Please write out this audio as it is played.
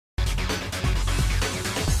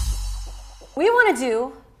We want to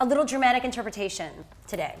do a little dramatic interpretation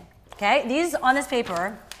today, okay? These, on this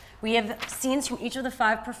paper, we have scenes from each of the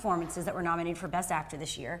 5 performances that were nominated for Best Actor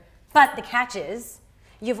this year. But the catch is,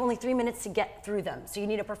 you have only 3 minutes to get through them. So you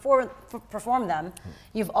need to perform them.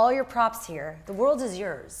 You have all your props here. The world is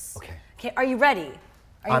yours. Okay. Okay, are you ready?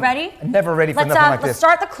 Are you ready? I'm never ready for nothing like this. Let's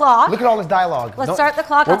start the clock. Look at all this dialogue. Let's start the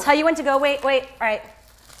clock. I'll tell you when to go. Wait. All right.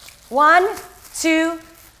 1, 2,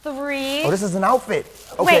 3. Oh, this is an outfit.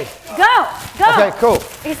 Okay. Wait, go. Okay, cool.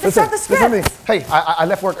 Let's start the script. Hey, I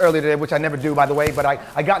left work early today, which I never do, by the way, but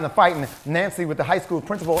I got in a fight and Nancy with the high school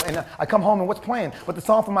principal, and I come home and what's playing? But the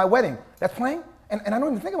song for my wedding. That's playing? And I don't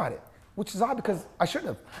even think about it, which is odd because I should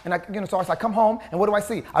have. And so I come home, and what do I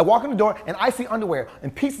see? I walk in the door, and I see underwear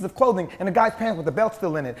and pieces of clothing and a guy's pants with the belt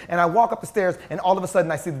still in it. And I walk up the stairs, and all of a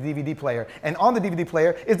sudden I see the DVD player. And on the DVD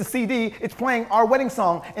player is the CD. It's playing our wedding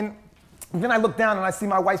song. And then I look down, and I see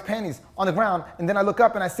my wife's panties on the ground. And then I look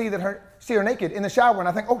up, and I see her naked in the shower. And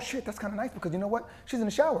I think, oh, shit, that's kind of nice because you know what? She's in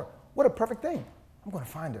the shower. What a perfect thing. I'm going to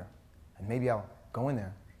find her. And maybe I'll go in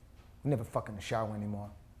there. We never fuck in the shower anymore.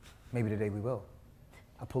 Maybe today we will.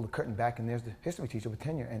 I pull the curtain back, and there's the history teacher with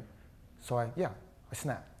tenure. And so I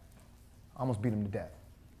snap. I almost beat him to death.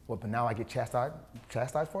 What, but now I get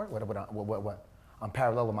chastised for it? What? I'm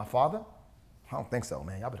parallel with my father? I don't think so,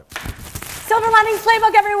 man. Y'all better. Silver Linings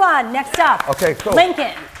Playbook, everyone. Next up. Okay, cool.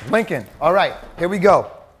 Lincoln. All right, here we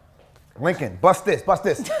go. Lincoln, bust this.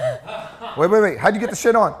 Wait. How'd you get the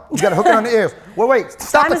shit on? You gotta hook it on the ears. Wait,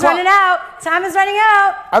 stop the clock. Time is running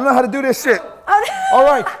out. I don't know how to do this shit. Oh. All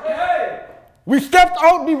right. We stepped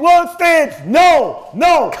out the world stage. No.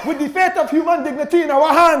 With the fate of human dignity in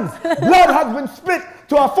our hands. Blood has been spit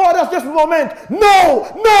to afford us this moment. No.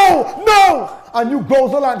 And you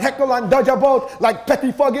gozel and heckle and dodge about like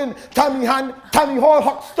Petty Fuggin, Tammy Hall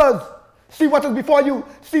hucksters. See what is before you.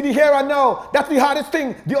 See the here and now. That's the hardest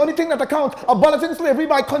thing. The only thing that accounts. Abolishing slavery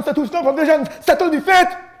by constitutional provisions. Settle the fate.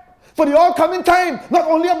 For the all-coming time, not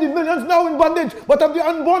only of the millions now in bondage, but of the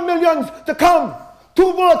unborn millions to come.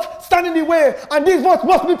 2 votes stand in the way, and these votes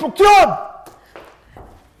must be procured.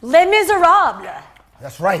 Les Miserables.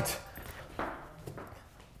 That's right.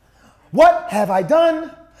 What have I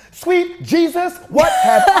done? Sweet Jesus, what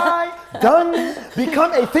have I done?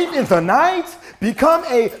 Become a thief in the night? Become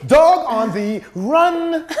a dog on the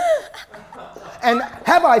run? And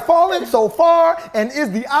have I fallen so far, and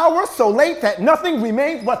is the hour so late that nothing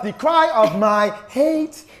remains but the cry of my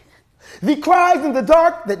hate? The cries in the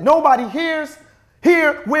dark that nobody hears,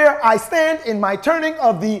 here where I stand in my turning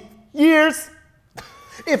of the years.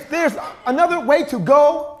 If there's another way to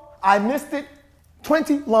go, I missed it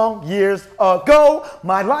 20 long years ago.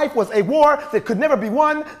 My life was a war that could never be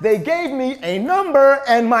won. They gave me a number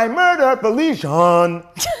and my murder Belizean.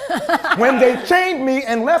 When they chained me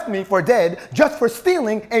and left me for dead just for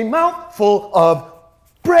stealing a mouthful of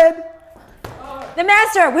bread. The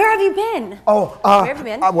Master, where have you been? Where have you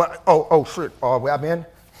been? Shit. Where I've been?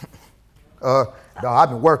 I've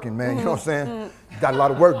been working, man. You know what I'm saying? Got a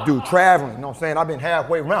lot of work to do, traveling, you know what I'm saying? I've been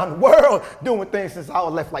halfway around the world doing things since I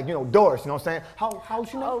was left, like, Doris, you know what I'm saying? How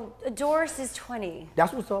old you know? Oh, Doris is 20.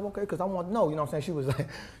 That's what's up, okay, because I want to know, you know what I'm saying?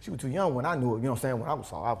 She was too young when I knew her, you know what I'm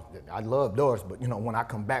saying? I love Doris, but, when I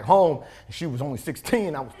come back home and she was only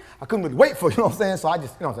 16, I couldn't really wait for her, you know what I'm saying? So I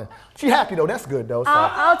just, you know what I'm saying? She happy, though, that's good, though. So.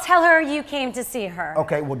 I'll tell her you came to see her.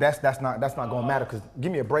 Okay, well, that's not going to matter, because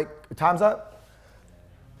give me a break. Time's up.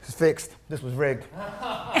 It's fixed. This was rigged.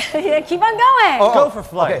 Yeah, keep on going. Go for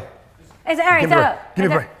flight. Okay. All right, give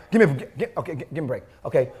me a break. Give me a break.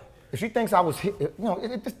 Okay. If she thinks I was, give me a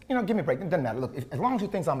break. It doesn't matter. Look, as long as she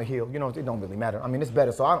thinks I'm a heel, it don't really matter. I mean, it's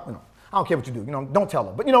better. So I don't care what you do. Don't tell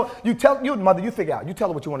her. But you mother, you figure out. You tell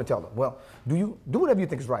her what you want to tell her. Well, do whatever you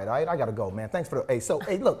think is right. All right. I gotta go, man. Thanks for the.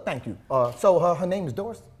 Hey, look, thank you. So her name is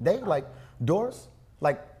Doris Day, like Doris,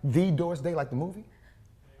 like the Doris Day, like the movie.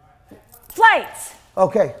 Flight.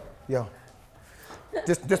 Okay, yo.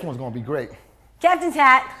 This one's gonna be great. Captain's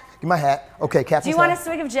hat. Give my hat. Okay, captain's hat. Do you want a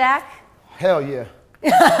swig of Jack? Hell yeah.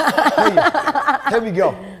 Here we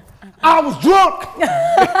go. I was drunk.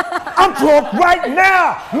 I'm drunk right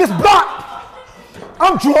now, Miss Block.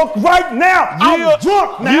 I'm drunk right now. I'm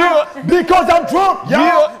drunk now because I'm drunk,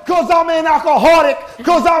 y'all. Because I'm an alcoholic.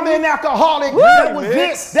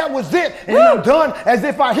 That was it. And I'm done as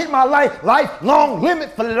if I hit my lifelong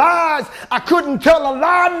limit for lies. I couldn't tell a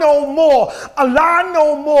lie no more.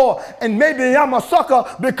 And maybe I'm a sucker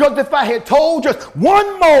because if I had told just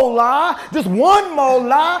one more lie,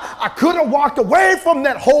 I could have walked away from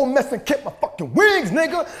that whole mess and kept my fucking wings,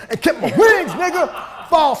 nigga.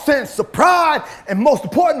 False sense of pride, and most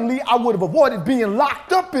importantly, I would have avoided being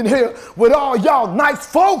locked up in here with all y'all nice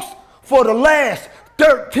folks for the last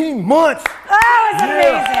 13 months. That was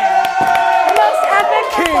amazing. The most epic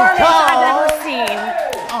performance I've ever seen.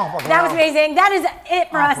 Oh, That was amazing. That is it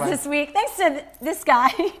for us this week. Thanks to this guy,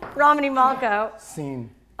 Romany Malco. Scene.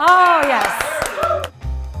 Oh, yes.